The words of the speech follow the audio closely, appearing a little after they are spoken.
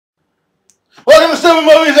Welcome to Stoopid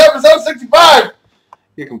Movies, episode 65!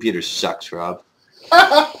 Your computer sucks, Rob.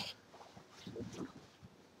 What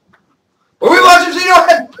Are we watching Zeno?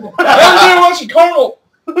 I'm watching Camel!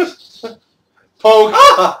 Poke.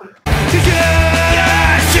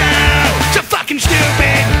 So fucking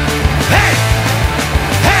stupid! Hey!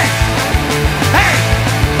 Hey! Hey!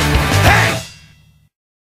 Hey!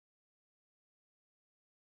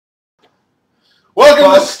 Welcome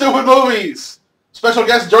to Stoopid Movies! Special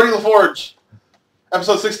guest Jordy LaForge.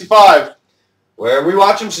 Episode 65. Where we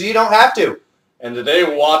watch them so you don't have to. And today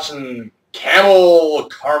we're watching caramel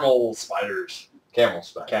spiders. Camel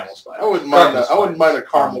spider. Camel spider. I wouldn't mind a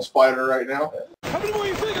caramel spider right now. How many more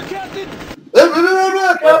you figure, Captain?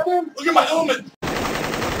 Captain, look at my helmet.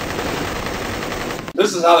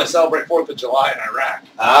 This is how they celebrate 4th of July in Iraq.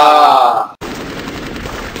 Ah.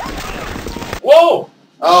 Whoa!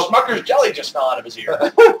 Schmucker's jelly just fell out of his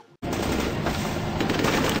ear.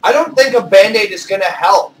 I don't think a Band-Aid is going to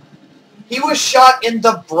help. He was shot in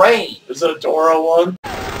the brain. Is it a Dora one?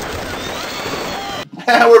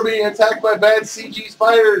 We're being attacked by bad CG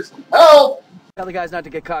spiders. Help! Tell the guys not to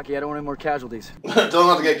get cocky. I don't want any more casualties. Tell them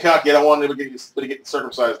not to get cocky. I don't want anybody to get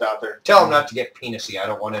circumcised out there. Tell him not to get penisy. I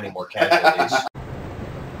don't want any more casualties.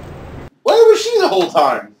 Where was she the whole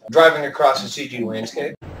time? Driving across a CG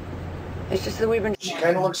landscape. It's just that we've been... She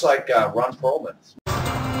kind of looks like Ron Perlman.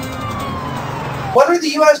 What are the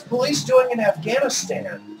U.S. police doing in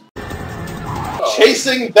Afghanistan?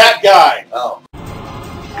 Chasing that guy. Oh.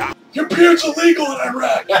 Your beard's illegal in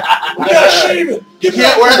Iraq. We gotta shave it. You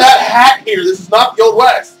can't wear that hat here. This is not the Old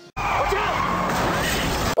West.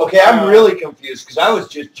 Okay, I'm really confused because I was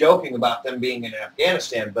just joking about them being in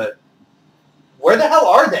Afghanistan, but where the hell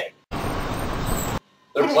are they?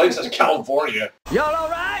 Their place is California. Y'all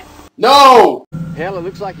alright? No! Hell, it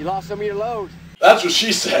looks like you lost some of your load. That's what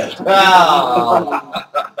she said. Oh.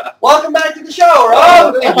 Welcome back to the show,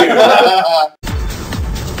 Rob. Oh, thank you.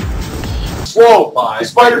 Whoa, the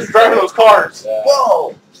spiders are driving those cars. Yeah.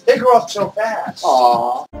 Whoa, they grow up so fast.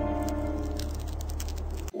 Aww.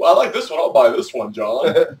 Well, I like this one. I'll buy this one,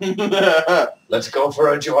 John. Let's go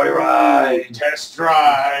for a joyride. Test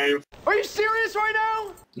drive. Are you serious right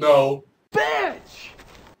now? No. Bench!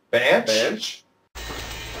 Bench? Bench?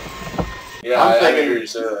 Yeah, I'm thinking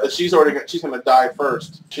that she's gonna die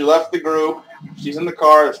first. She left the group. She's in the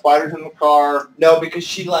car. The spider's in the car. No, because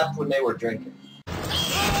she left when they were drinking.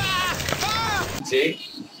 See?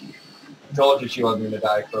 Told you she wasn't gonna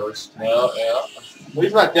die first. Well, yeah. Well,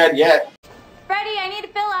 he's not dead yet. Freddie, I need to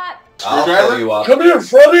fill up. I'll fill you up. Come here,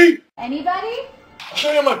 Freddie. Anybody? I'll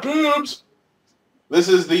show you my boobs. This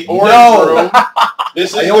is the orange room.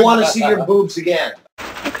 This is I don't want to see your boobs again.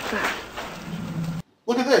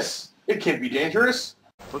 Look at this. It can't be dangerous.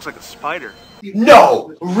 Looks like a spider.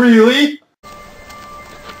 No! Really?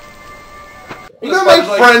 You're gonna make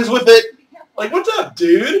friends with it. Like, what's up,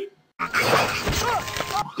 dude?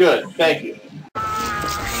 Good, thank you.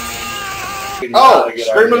 Oh,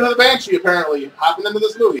 Screaming to the Banshee, apparently, hopping into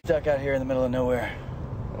this movie. Stuck out here in the middle of nowhere.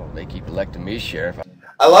 Well, they keep electing me sheriff.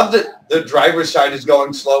 I love that the driver's side is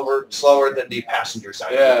going slower than the passenger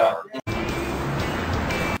side of the car.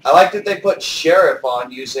 I like that they put sheriff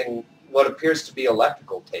on using what appears to be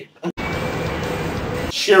electrical tape.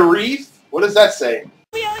 Sharif? What does that say?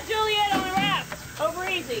 Romeo and Juliet on the raft. Over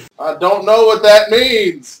easy. I don't know what that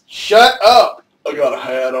means. Shut up. I got a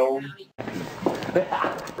hat on.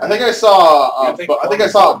 I think I saw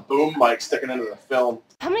a boom mic sticking into the film.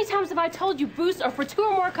 How many times have I told you booths are for 2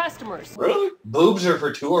 or more customers? Really? Boobs are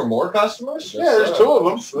for 2 or more customers? Yeah, there's 2 of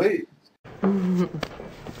them. Sweet.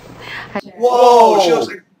 Whoa, she looks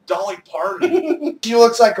like Dolly Parton. She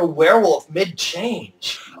looks like a werewolf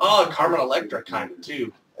mid-change. Oh, Carmen Electra kind of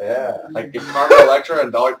too. Yeah. Like if Carmen Electra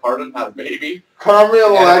and Dolly Parton had a baby. Carmen Yeah,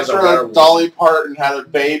 Electra and Dolly Parton had a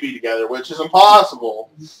baby together, which is impossible.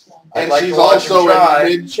 I'd And like she's to watch him also try.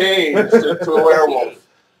 in mid-change to a werewolf.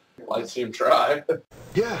 I'd see him try.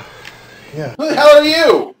 Yeah. Who the hell are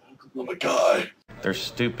you? I'm a guy. They're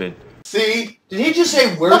stupid. See? Did he just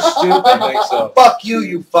say we're stupid? I think so. Fuck you,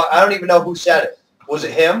 you fuck. I don't even know who said it. Was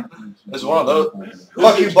it him? It's one of those.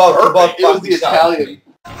 Fuck you both. You both It was fuck the yourself. Italian.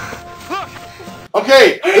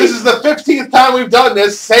 Okay, this is the 15th time we've done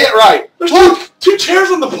this. Say it right. Look! 2 chairs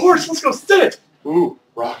on the porch. Let's go sit. Ooh,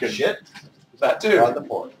 rockin'. Shit. That too. On the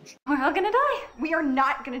porch. We're all gonna die. We are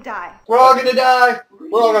not gonna die. We're all gonna die.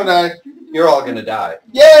 We're all gonna die. You're all gonna die.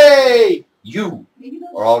 Yay! You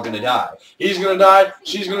are all gonna die. He's gonna die.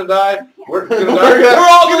 She's gonna die. We're gonna die. We're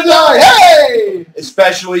all gonna die. Hey!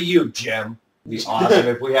 Especially you, Jim. It'd be awesome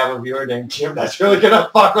if we have a viewer named Jim. That's really gonna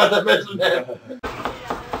fuck with him, isn't it?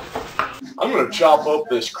 I'm gonna chop up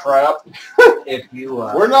this crap. If you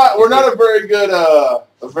We're not a very good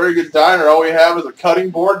diner. All we have is a cutting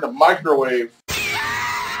board and a microwave.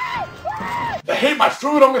 I hate my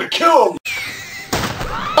food. I'm gonna kill him.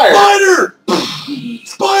 Spider!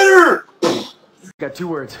 Spider! Got 2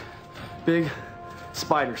 words. Big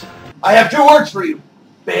spiders. I have 2 words for you.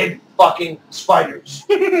 Big fucking spiders.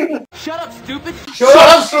 Shut up, stupid! Shut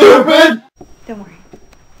up, stupid! Don't worry.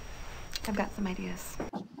 I've got some ideas.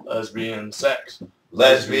 Lesbian sex.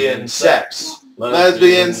 Lesbian sex.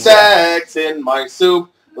 Lesbian sex in my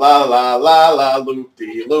soup. La la la la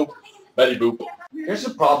loop-de-loop. Betty boop. Here's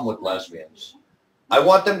the problem with lesbians. I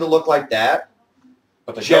want them to look like that,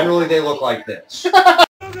 But they generally they look like this. Go!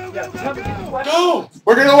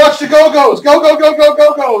 We're gonna watch the Go-Go's! Go, go, go, go,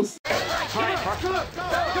 go-go's!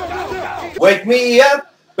 Wake me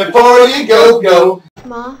up before you go.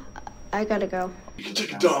 Ma, I gotta go. You can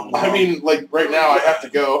take a dump. I mean, like, right now I have to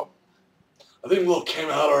go. I think Will came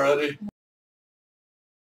out already.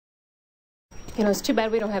 You know, it's too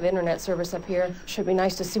bad we don't have internet service up here. Should be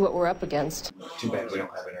nice to see what we're up against. Too bad we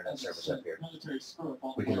don't have internet service up here.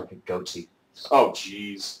 We can look at Goatsy. Oh,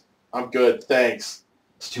 jeez. I'm good, thanks.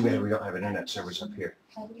 It's too bad we don't have internet service up here.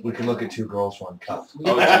 We can look at 2 girls, 1 cup.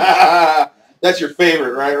 That's your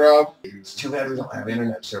favorite, right, Rob? It's too bad we don't have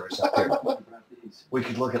internet service up here. We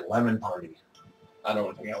could look at Lemon Party. I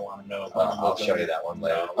don't think I want to know. I'll show you that one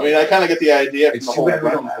later. I mean, I kind of get the idea from It's the too whole bad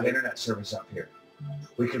we don't thing. have internet service up here.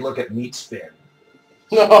 We could look at Meat Spin.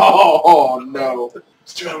 Oh, no.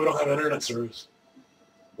 It's too bad we don't have internet service.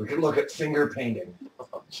 We could look at finger painting.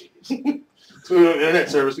 Oh, jeez. So we don't have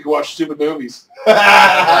internet service, we can watch stupid movies.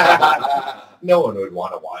 No one would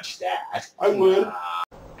want to watch that. I would.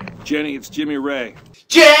 Jenny, it's Jimmy Ray.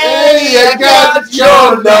 Jenny, I got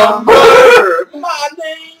your number. My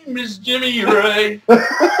name is Jimmy Ray.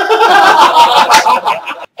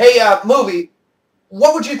 Hey, movie,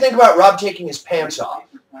 what would you think about Rob taking his pants off?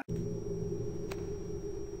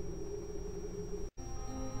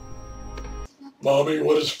 Mommy,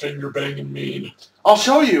 what does finger banging mean? I'll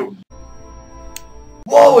show you.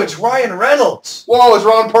 Whoa, it's Ryan Reynolds. Whoa, it's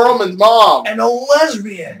Ron Perlman's mom. And a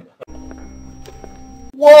lesbian.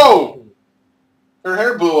 Whoa! Her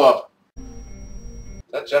hair blew up.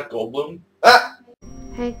 That's Jeff Goldblum? Ah,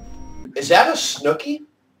 Hey. is that a Snooki?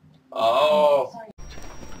 Oh.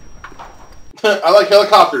 I like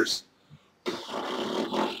helicopters.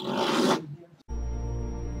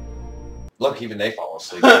 Look, even they fall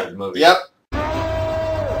asleep in the movie. Yep.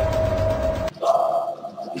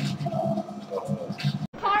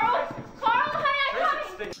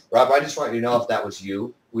 Rob, I just want you to know if that was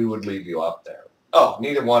you, we would leave you up there. Oh,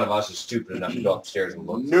 neither one of us is stupid enough to go upstairs and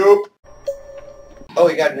look. Nope. Oh,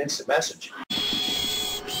 you got an instant message.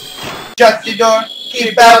 Shut the door,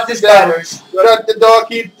 keep out the spiders. Shut the door,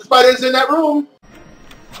 keep the spiders in that room.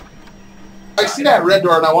 I see that red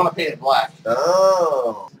door and I want to paint it black.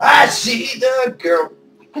 Oh. I see the girl.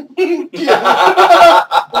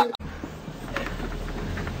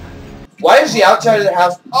 Why is the outside of the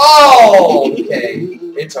house? Oh, okay.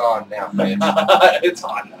 It's on now, man. It's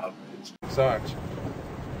on now. Sarge.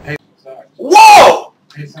 Hey, Sarge. Whoa!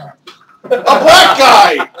 Hey, Sarge. A black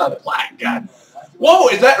guy! A black guy. Whoa,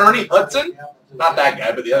 is that Ernie Hudson? Not that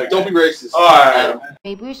guy, but the other guy. Don't be racist. Alright.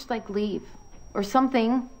 Maybe we should, like, leave. Or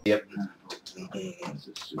something. Yep. He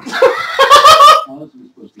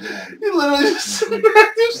literally just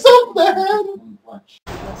acted so bad.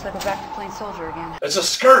 Looks like we're back to playing soldier again. It's a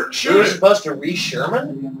skirt. You Shoot were it. supposed to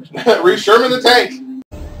re-Sherman? Reese Sherman the tank.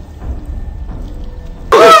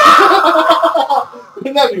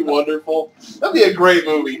 Wouldn't that be wonderful? That'd be a great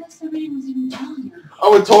movie. I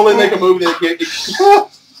would totally make a movie that get.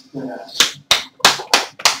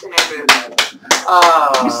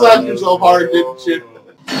 You slapped yourself hard, didn't you?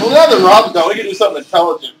 Well, now that Rob's gone, we can do something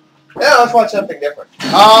intelligent. Yeah, let's watch something different.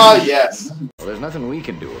 Ah, yes. Well, there's nothing we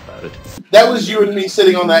can do about it. That was you and me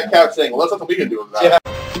sitting on that couch saying, well, that's nothing we can do about it.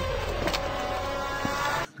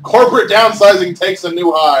 Corporate downsizing takes a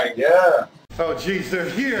new high. Yeah. Oh, jeez, they're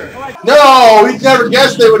here. No, we'd never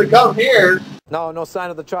guessed they would have come here. No sign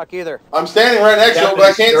of the truck either. I'm standing right next to him, but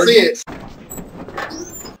I can't see it.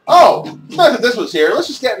 Oh, it's not that this was here. Let's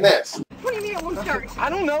just get in this. What do you mean it won't start? I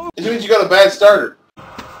don't know. It means you got a bad starter.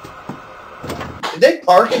 Did they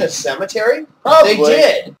park in a cemetery? Probably. They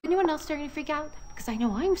did. Anyone else starting to freak out? Because I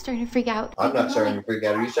know I'm starting to freak out. I'm not starting to freak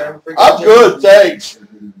out. Are you starting to freak out? I'm good, thanks.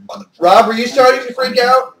 Rob, are you starting to freak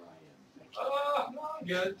out?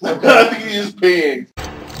 Good. I think he's just peeing.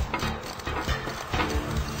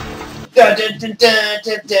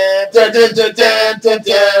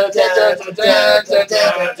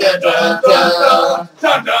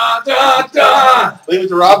 Leave it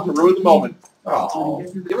to Rob to ruin the moment. Oh.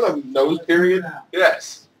 Give it a nose period?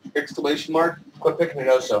 Yes. Exclamation mark? Quit picking your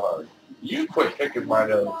nose so hard. You quit picking my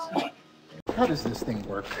nose. How does this thing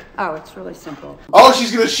work? Oh, it's really simple. Oh,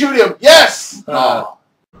 she's gonna shoot him! Yes! Oh.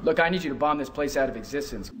 Look, I need you to bomb this place out of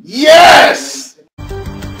existence. Yes!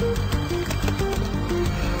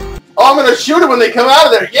 Oh, I'm gonna shoot him when they come out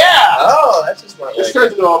of there! Yeah! Oh, that's just what This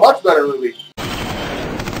turns into a much better movie.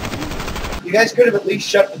 You guys could have at least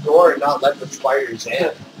shut the door and not let the spiders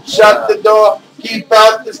in. Shut the door, keep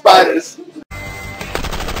out the spiders.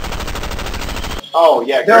 Oh,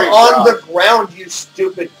 yeah, They're great on job. the ground, you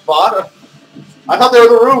stupid fuck. I thought they were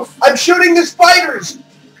the roof. I'm shooting the spiders!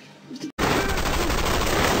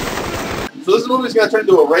 So this movie's gonna turn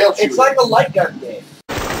into a rail shooter. It's like a light gun game.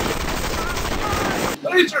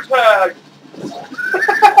 Laser tag!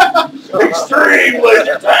 Extreme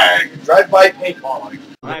laser tag! Drive-by paintballing.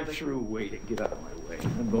 I'm through waiting. Get out of my way.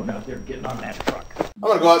 I'm going out there and getting on that truck. I'm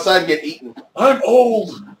gonna go outside and get eaten. I'm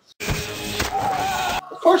old.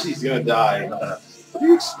 Of course he's gonna die. What do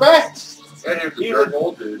you expect? And you're an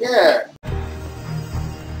old dude. Yeah.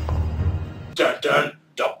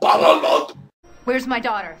 Where's my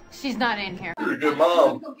daughter? She's not in here. You're a good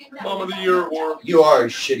mom. Mom of the year award. You are a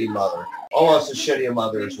shitty mother. Almost as shitty a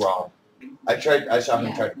mother as wrong. I saw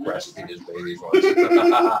him try to breastfeed his babies once.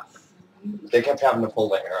 They kept having to pull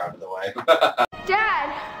the hair out of the way.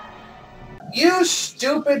 Dad! You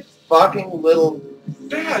stupid fucking little...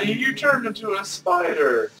 Daddy, you turned into a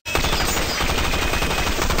spider.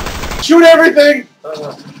 Shoot everything!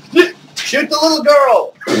 Shoot the little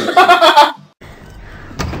girl!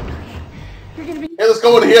 Hey, let's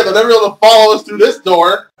go in here. They'll never be able to follow us through this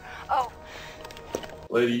door. Oh.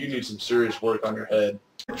 Lady, you need some serious work on your head.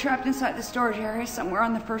 We're trapped inside the storage area somewhere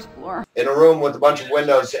on the first floor. In a room with a bunch of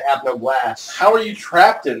windows that have no glass. How are you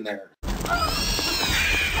trapped in there?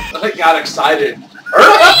 I got excited.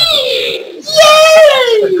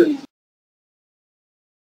 Yay!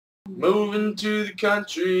 Moving to the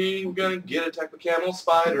country, we're gonna get attacked by camel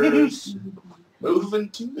spiders. Moving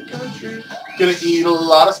to the country, gonna eat a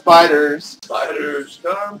lot of spiders. Spiders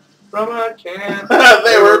come from a can.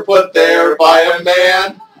 They were put there by a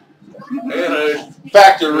man in a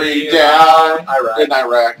factory down in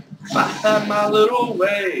Iraq. I have my little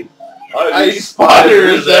way. I eat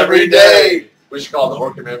spiders every day. We should call the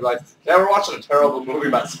Orchid Man and be like, yeah, we're watching a terrible movie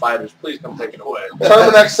about spiders. Please come take it away.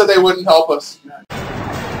 Terminex said they wouldn't help us.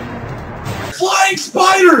 Flying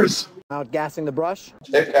spiders! Out gassing the brush?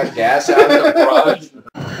 They've got gas out of the brush.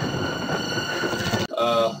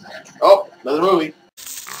 Oh, another movie.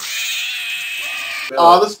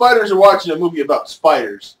 The spiders are watching a movie about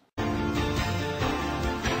spiders.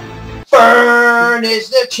 Fern is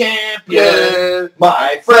the champion,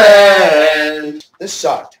 my friend. This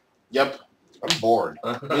sucked. Yep. I'm bored.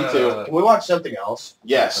 Me too. Can we watch something else?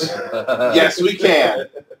 Yes. Yes, we can.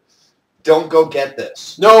 Don't go get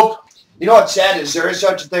this. Nope. You know what's sad is there is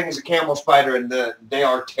such a thing as a camel spider, and they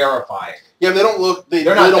are terrifying. Yeah, they don't look. They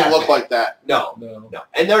They're not don't look big. like that. No,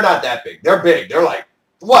 and they're not that big. They're big. They're like,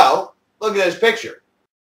 well, look at this picture.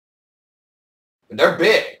 And they're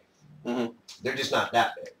big. Mm-hmm. They're just not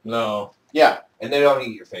that big. No. Yeah. And they don't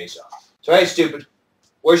eat your face off. So hey, stupid,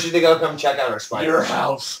 where should they go? Come check out our spiders. Your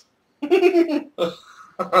house. Come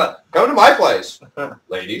to my place,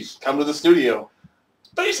 ladies. Come to the studio.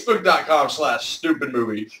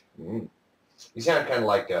 Facebook.com/stupidmovie. You sound kind of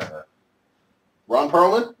like Ron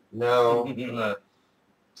Perlman? no,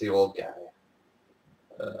 the old guy.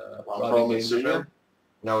 Ron Perlman Jr.?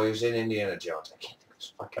 No, he was in Indiana Jones. I can't think of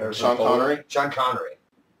his fucking Sean Connery? Sean Connery.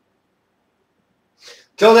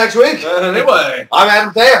 Till next week. Anyway, I'm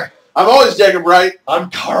Adam Thayer. I'm always Jacob Wright. I'm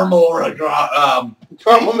Carmel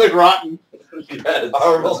Carmel McRotten. Yes,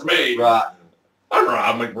 Carmel's me. Rotten. I'm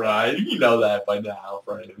Rob McBride. You know that by now,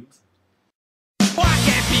 friends. Why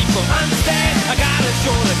can't people understand? I got a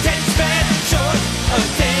short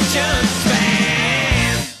attention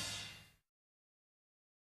span.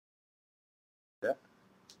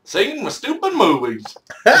 Singing with Stoopid Movies.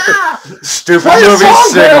 Stupid Movies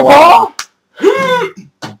sing-along.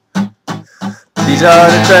 These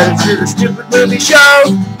are the credits to the Stupid Movie Show.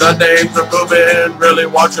 The names are moving, really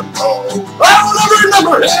watch them go. I'll never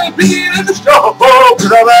remember being in the show.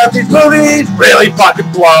 Cause all of these movies really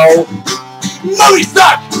fucking blow. Movie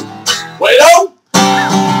suck! Wait, oh!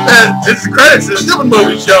 It's the credits to the Stupid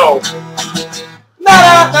Movie Show.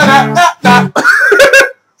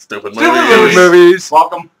 Stupid Movies.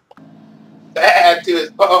 Welcome back to his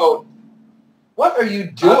phone. What are you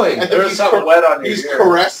doing? There's something wet on your ear. He's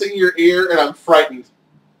caressing your ear, and I'm frightened.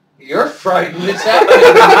 You're frightened. It's happening.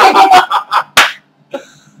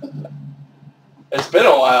 It's been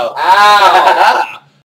a while. Ow!